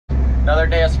Another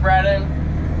day of spreading.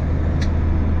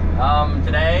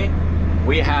 Today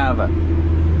we have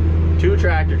 2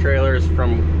 tractor trailers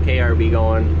from KRB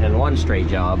going and 1 straight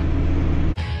job.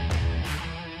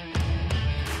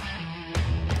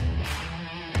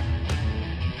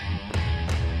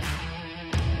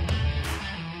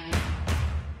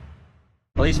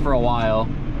 At least for a while.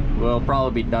 We'll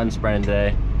probably be done spreading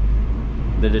today.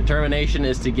 The determination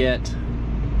is to get,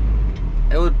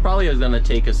 it probably is going to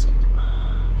take us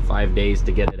 5 days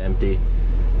to get it empty.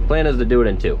 Plan is to do it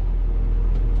in 2.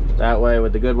 That way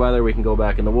with the good weather we can go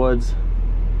back in the woods.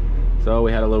 So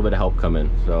we had a little bit of help come in.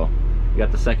 So we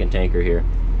got the second tanker here.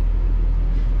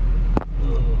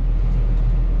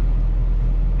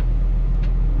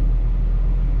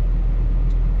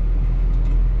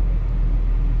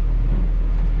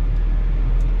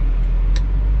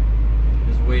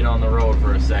 Just wait on the road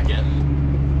for a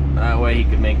second. That way he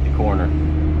could make the corner.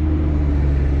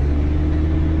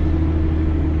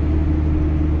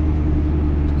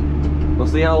 We'll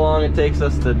see how long it takes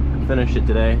us to finish it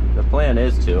today. The plan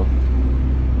is to.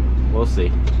 We'll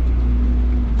see.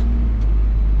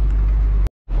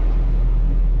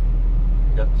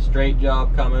 Got the straight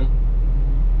job coming.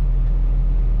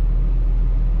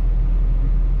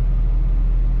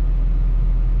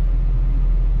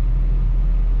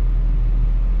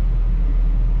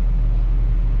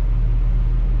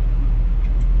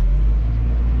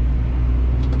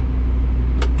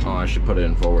 Oh, I should put it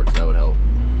in forward, so that would help.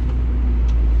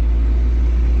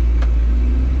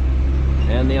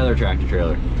 And the other tractor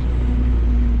trailer.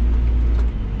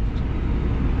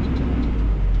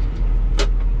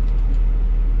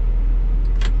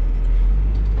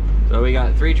 So we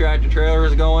got 3 tractor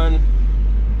trailers going,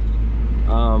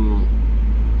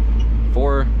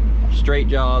 4 straight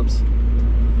jobs,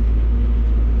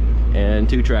 and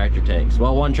 2 tractor tanks.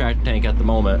 Well, 1 tractor tank at the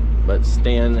moment, but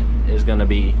Stan is gonna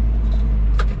be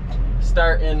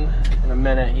starting in a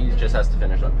minute. He just has to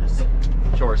finish up his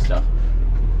chore stuff.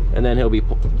 And then he'll be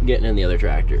getting in the other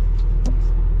tractor.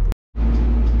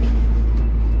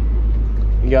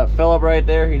 You got Philip right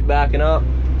there, he's backing up.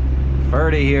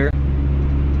 Ferdy here,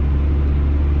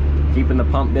 keeping the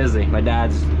pump busy. My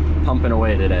dad's pumping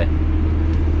away today,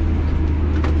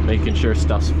 making sure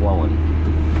stuff's flowing.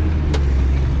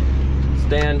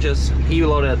 Stan he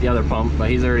loaded at the other pump, but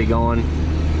he's already going.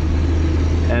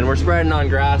 And we're spreading on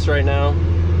grass right now.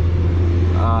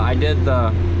 I did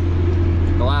the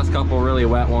last couple really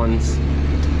wet ones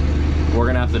we're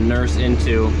gonna have to nurse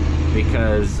into,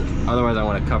 because otherwise I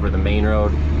want to cover the main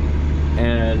road,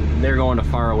 and they're going to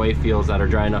far away fields that are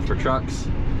dry enough for trucks.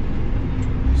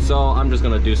 So I'm just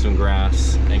gonna do some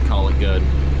grass and call it good.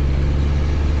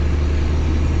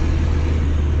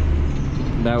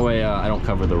 That way I don't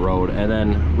cover the road. And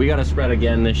then we gotta spread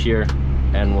again this year,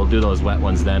 and we'll do those wet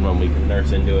ones then when we can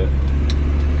nurse into it.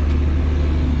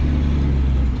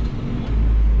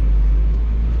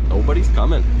 Nobody's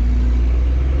coming.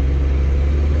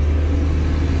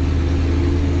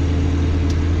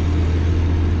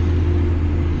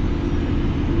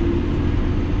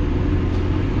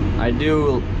 I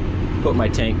do put my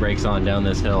tank brakes on down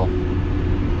this hill.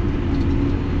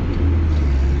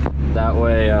 That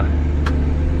way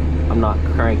I'm not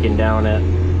cranking down it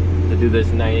to do this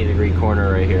 90-degree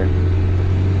corner right here.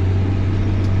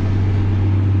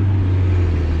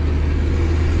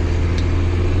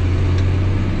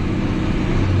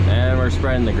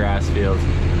 Spreading the grass fields.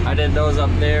 I did those up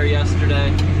there yesterday,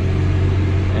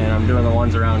 and I'm doing the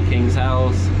ones around King's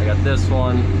house. I got this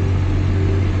one.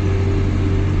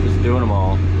 Just doing them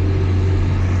all.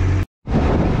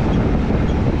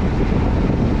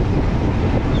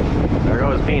 There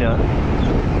goes Peanut.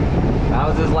 That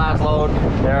was his last load.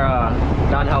 They're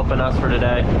done helping us for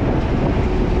today.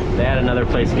 They had another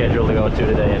place scheduled to go to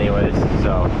today anyways,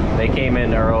 so they came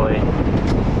in early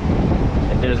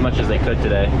and did as much as they could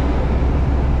today.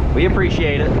 We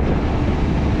appreciate it,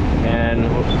 and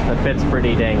the fit's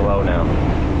pretty dang low now,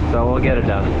 so we'll get it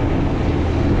done.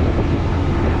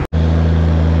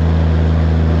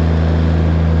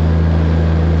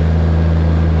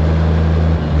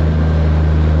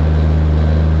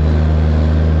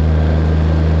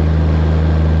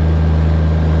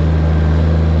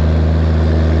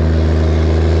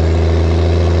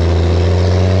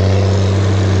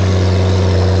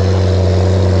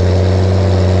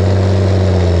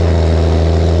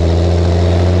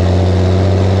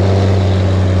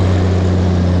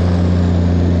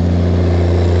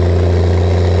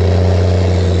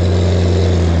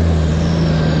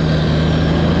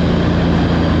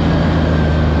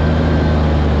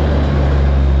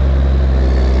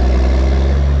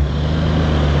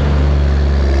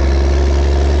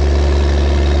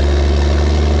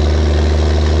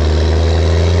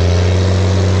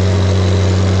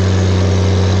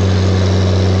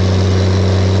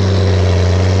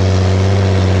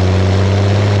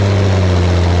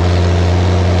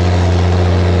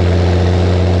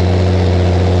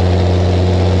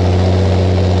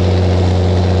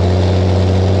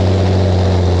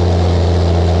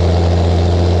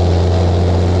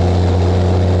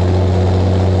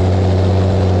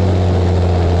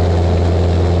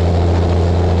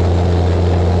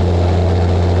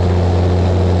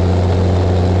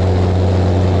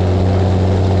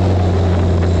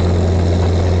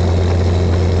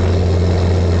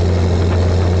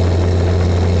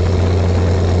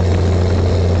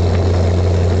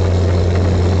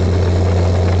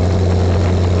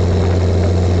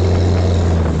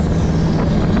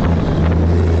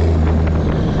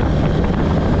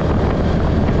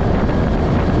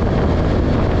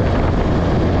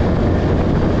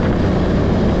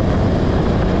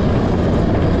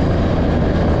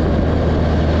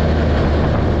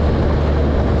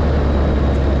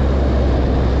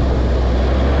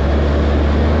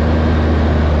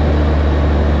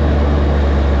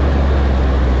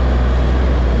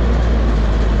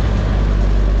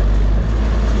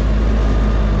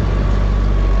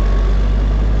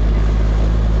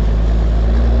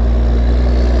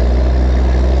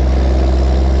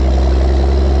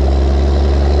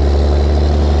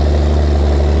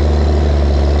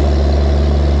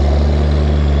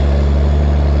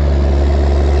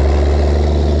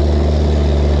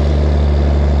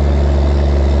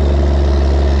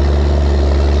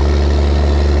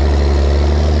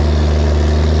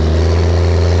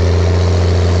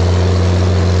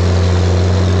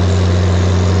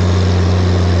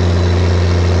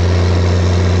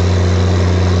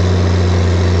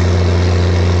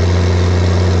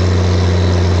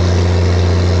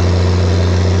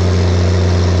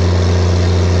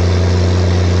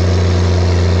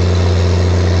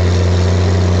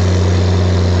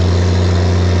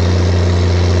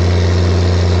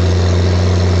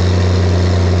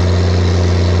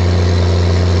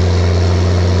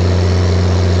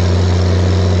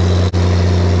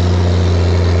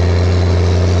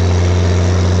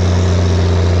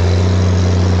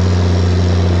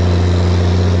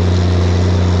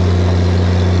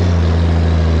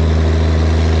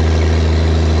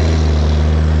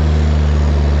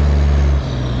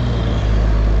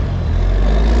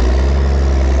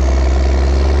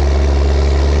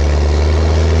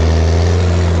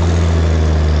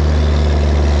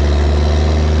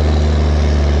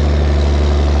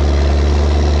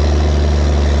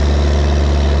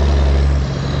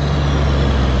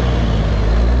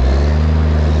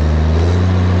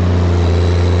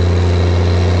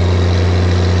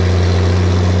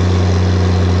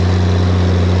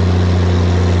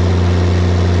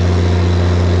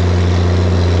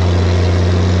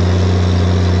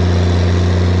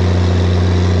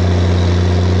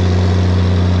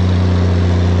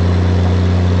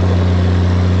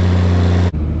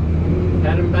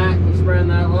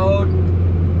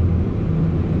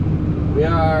 We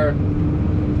are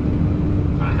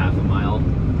about half a mile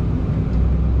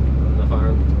from the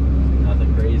farm.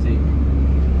 Nothing crazy.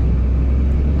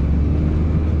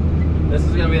 This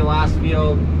is gonna be the last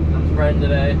field I'm spreading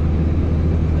today,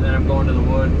 and then I'm going to the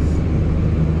woods.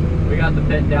 We got the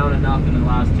pit down enough in the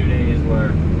last 2 days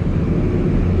where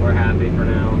we're happy for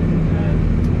now,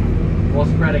 and we'll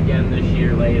spread again this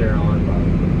year later on,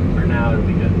 but for now it'll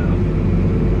be good enough.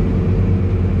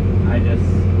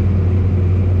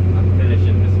 I'm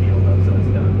finishing this field up so it's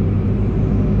done.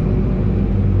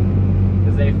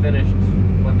 Because they finished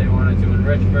what they wanted to in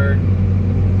Richford,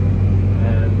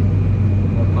 and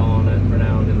we're calling it for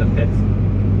now because the pit's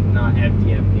not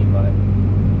empty, but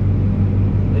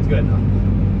it's good enough.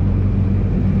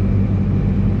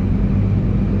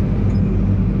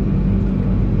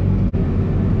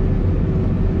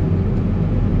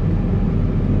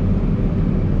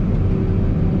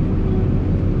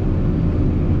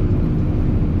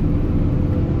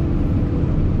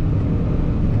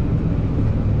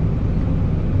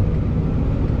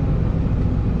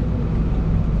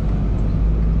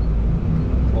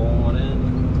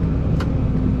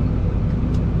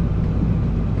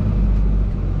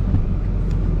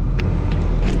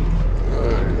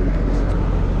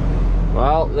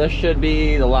 Well, this should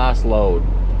be the last load,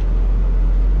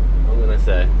 I'm gonna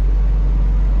say.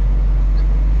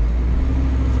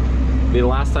 Be the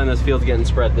last time this field's getting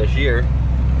spread this year.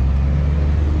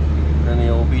 Then the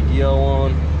old BTO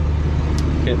on,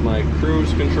 hit my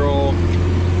cruise control.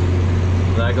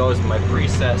 That goes to my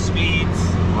preset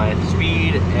speeds, my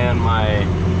speed and my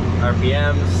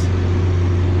RPMs.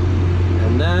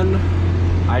 And then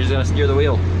I just gotta steer the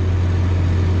wheel.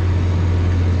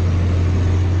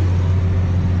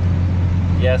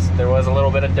 Yes, there was a little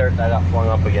bit of dirt that got flung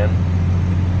up again,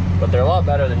 but they're a lot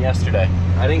better than yesterday.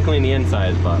 I didn't clean the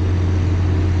insides, but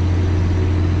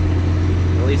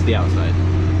at least the outside.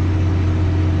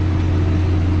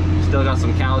 Still got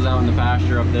some cows out in the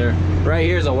pasture up there. Right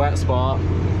here's a wet spot,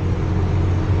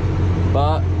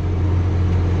 but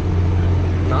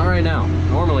not right now.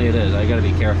 Normally it is. I gotta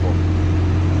be careful.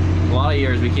 A lot of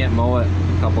years we can't mow it.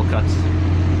 A couple cuts.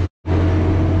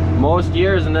 Most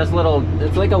years in this little,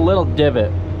 it's like a little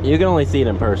divot. You can only see it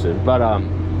in person, but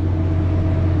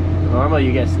normally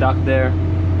you get stuck there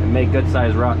and make good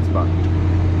sized ruts, but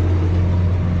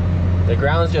the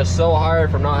ground's just so hard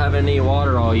from not having any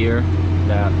water all year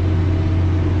that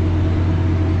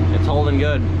it's holding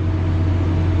good.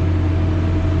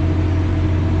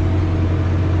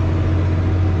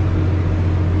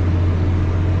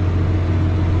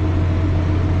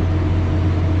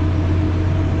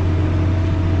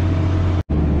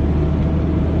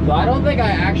 So I don't think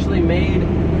I actually made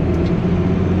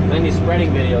many spreading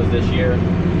videos this year.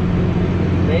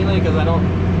 Mainly because I don't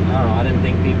know, I didn't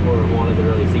think people wanted to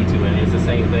really see too many. It's the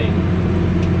same thing.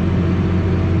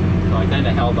 So I kind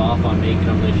of held off on making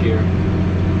them this year.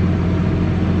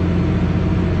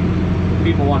 If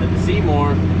people wanted to see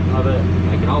more of it,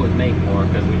 I can always make more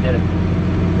because we did it.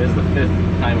 This is the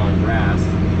 5th time on grass.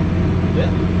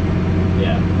 5th?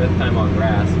 Yeah, 5th time on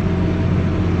grass.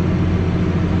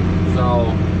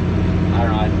 So I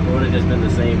don't know, it would have just been the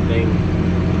same thing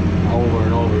over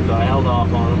and over, so I held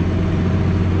off on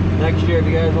them. Next year, if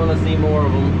you guys want to see more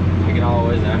of them, I can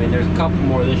always, I mean, there's a couple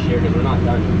more this year because we're not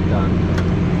done.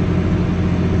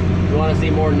 If you want to see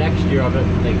more next year of it,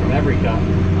 like from every cut,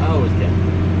 I always can.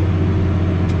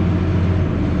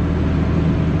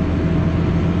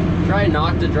 Try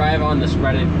not to drive on the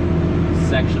spreaded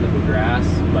section of the grass,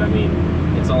 but I mean,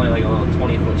 it's only like a little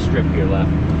 20-foot strip here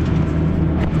left.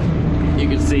 You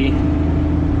can see,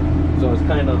 so it's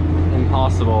kind of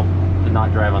impossible to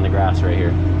not drive on the grass right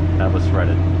here. That was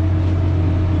spreaded.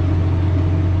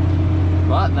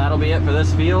 But that'll be it for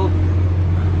this field.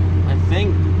 I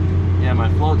think, yeah, my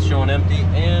float's showing empty,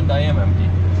 and I am empty.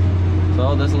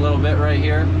 So this little bit right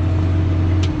here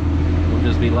will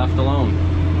just be left alone.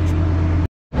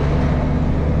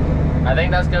 I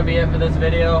think that's gonna be it for this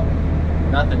video.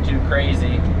 Nothing too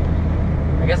crazy.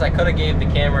 I guess I could have gave the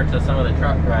camera to some of the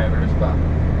truck drivers, but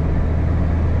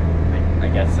I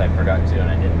guess I forgot to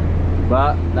and I didn't.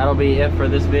 But that'll be it for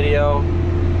this video.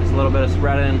 Just a little bit of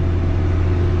spreading,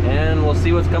 and we'll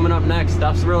see what's coming up next.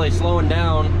 Stuff's really slowing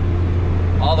down.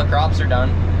 All the crops are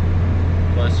done,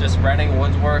 so it's just spreading,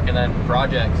 woods work, and then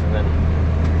projects, and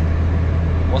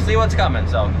then we'll see what's coming.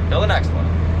 So till the next one.